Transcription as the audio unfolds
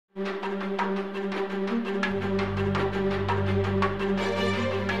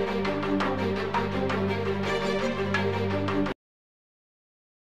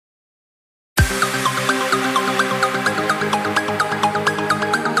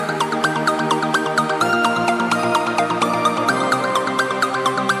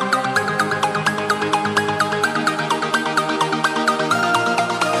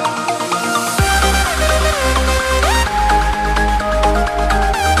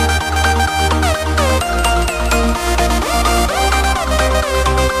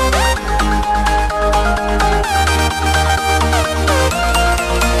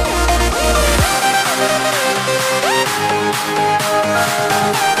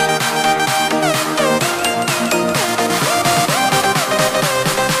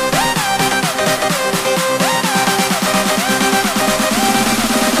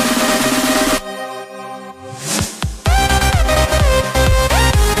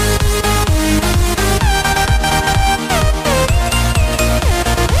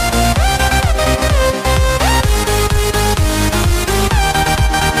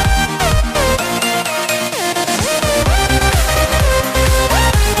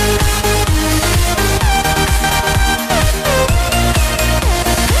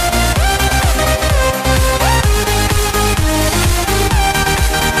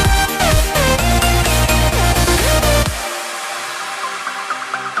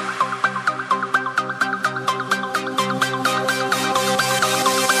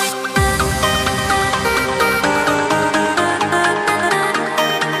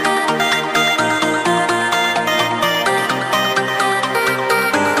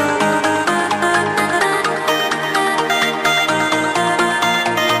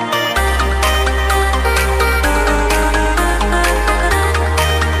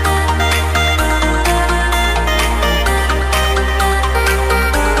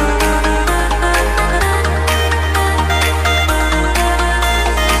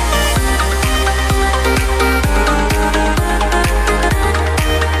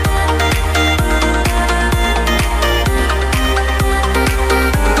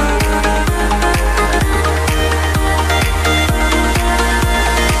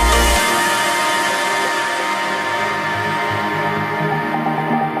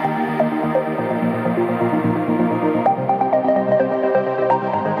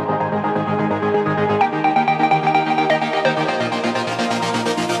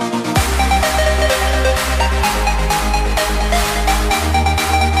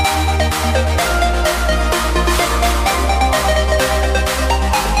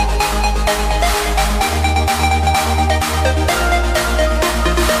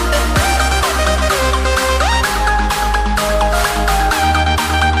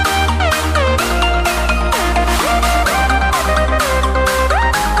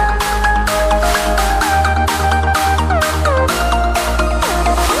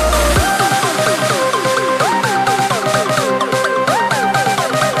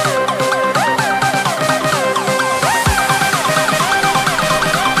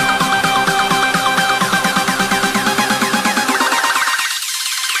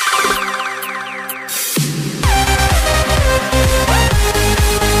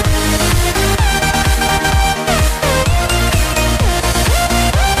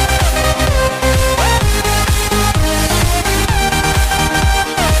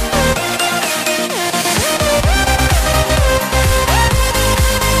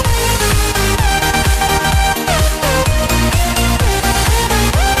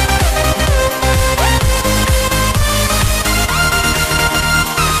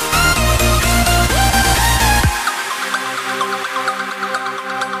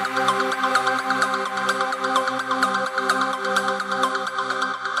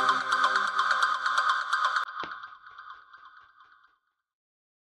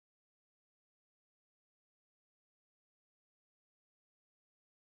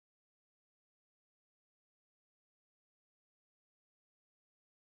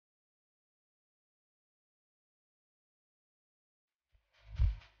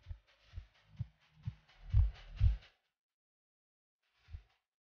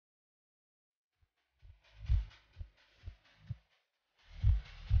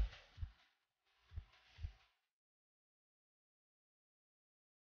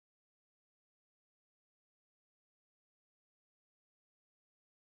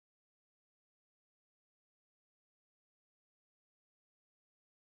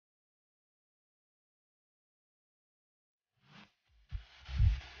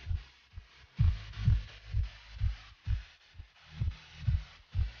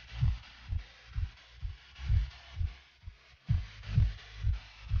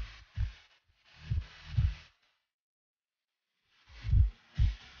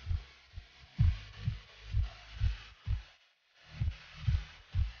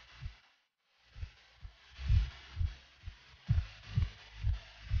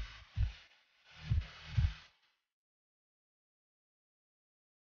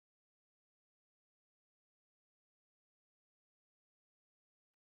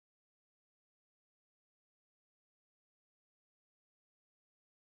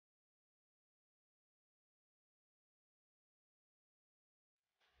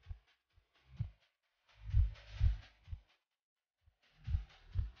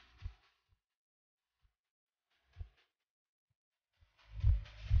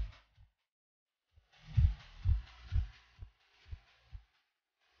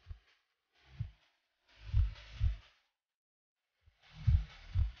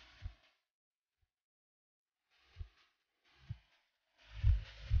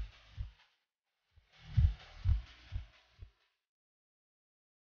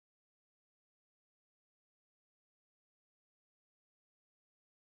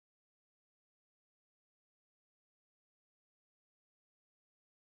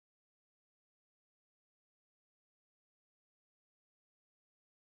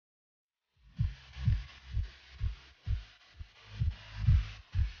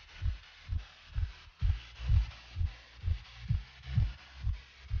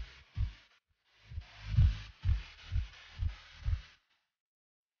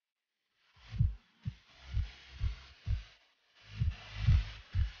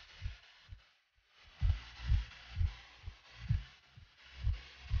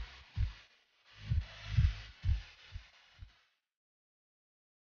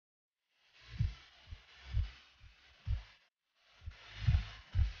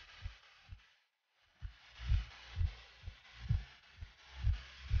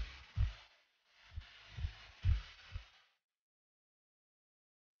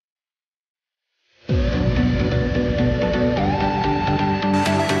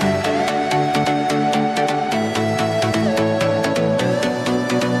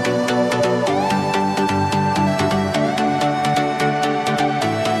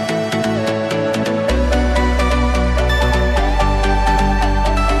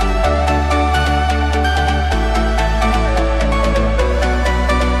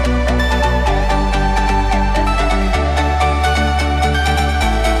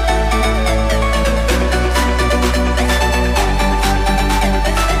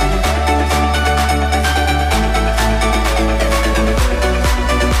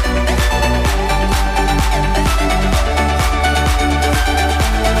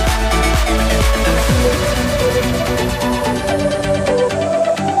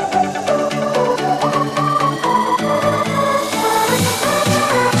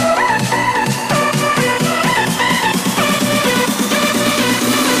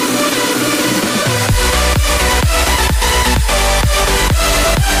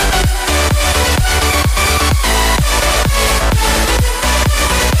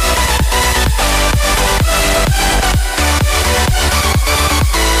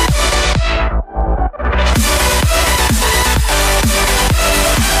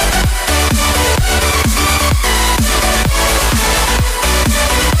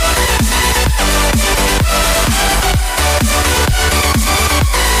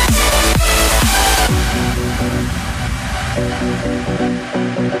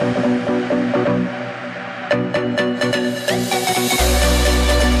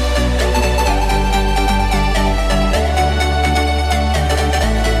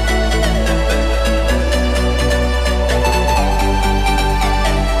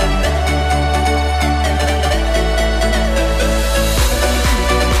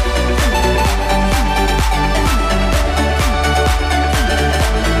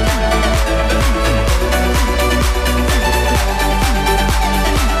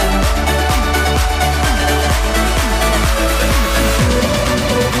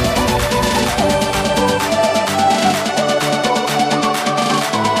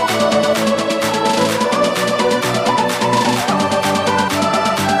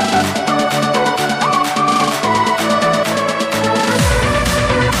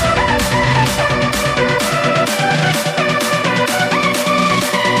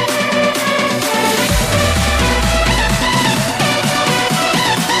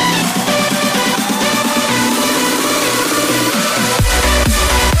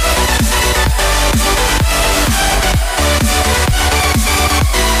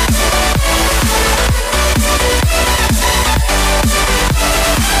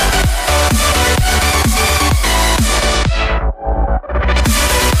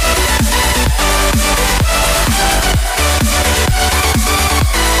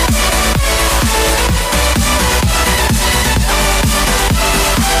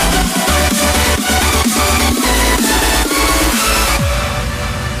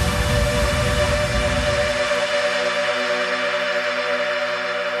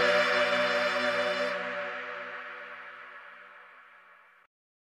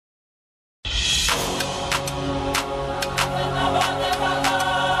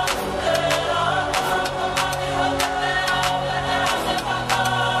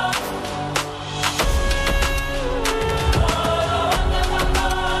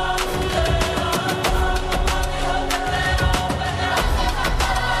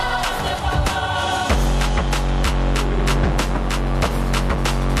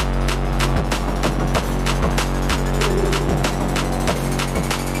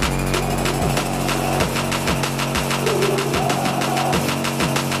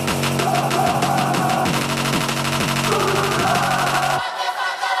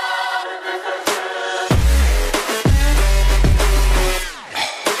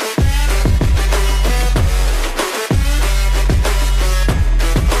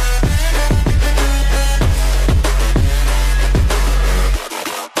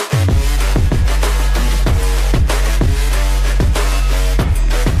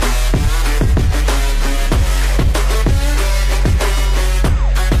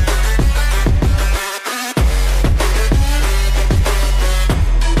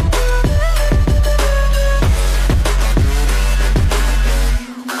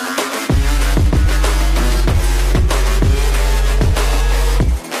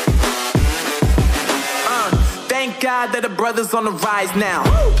God that the brothers on the rise now.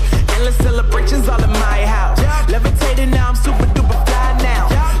 Endless celebrations all in my house. Levitating now, I'm super duper fly now.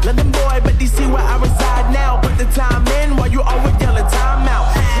 London boy, but DC where I reside now. Put the time in while you always yelling time out.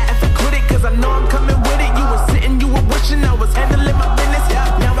 And quit it, cause I know I'm coming with it. You were sitting, you were wishing I was handling my business.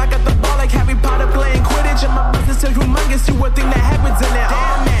 Now I got the ball like Harry Potter playing Quidditch. And my business is humongous, you would think that happens in there.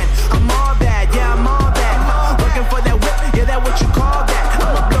 Damn man, I'm all that, yeah, I'm all that. Working for that whip, yeah, that what you call that.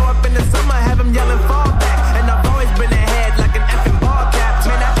 I'ma blow up in the summer, have them yelling fall back. And I've always been ahead like an effing ball cap.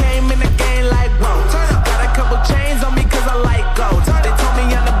 Man, I came in the game like, whoa. Got a couple chains on me cause I like gold. They told me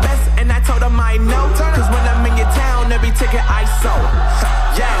I'm the best and I told them I know. Cause when I'm in your town, every ticket I sold.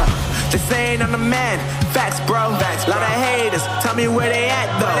 Yeah, they saying I'm the man. Facts, bro. Facts, lot of haters. Tell me where they at,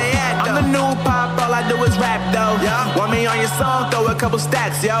 though. I'm the new pop, all I do is rap, though. Want me on your song, throw a couple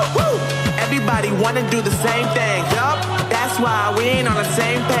stacks, yo. Woo! Everybody wanna do the same thing. Yup. That's why we ain't on the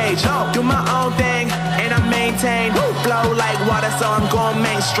same page. Do my own thing, and I maintain. Flow like water, so I'm going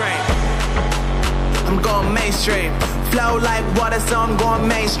mainstream. I'm going mainstream. Flow like water, so I'm going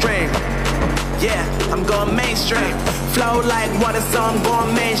mainstream. Yeah, I'm going mainstream. Flow like water, so I'm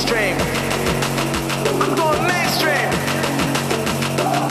going mainstream.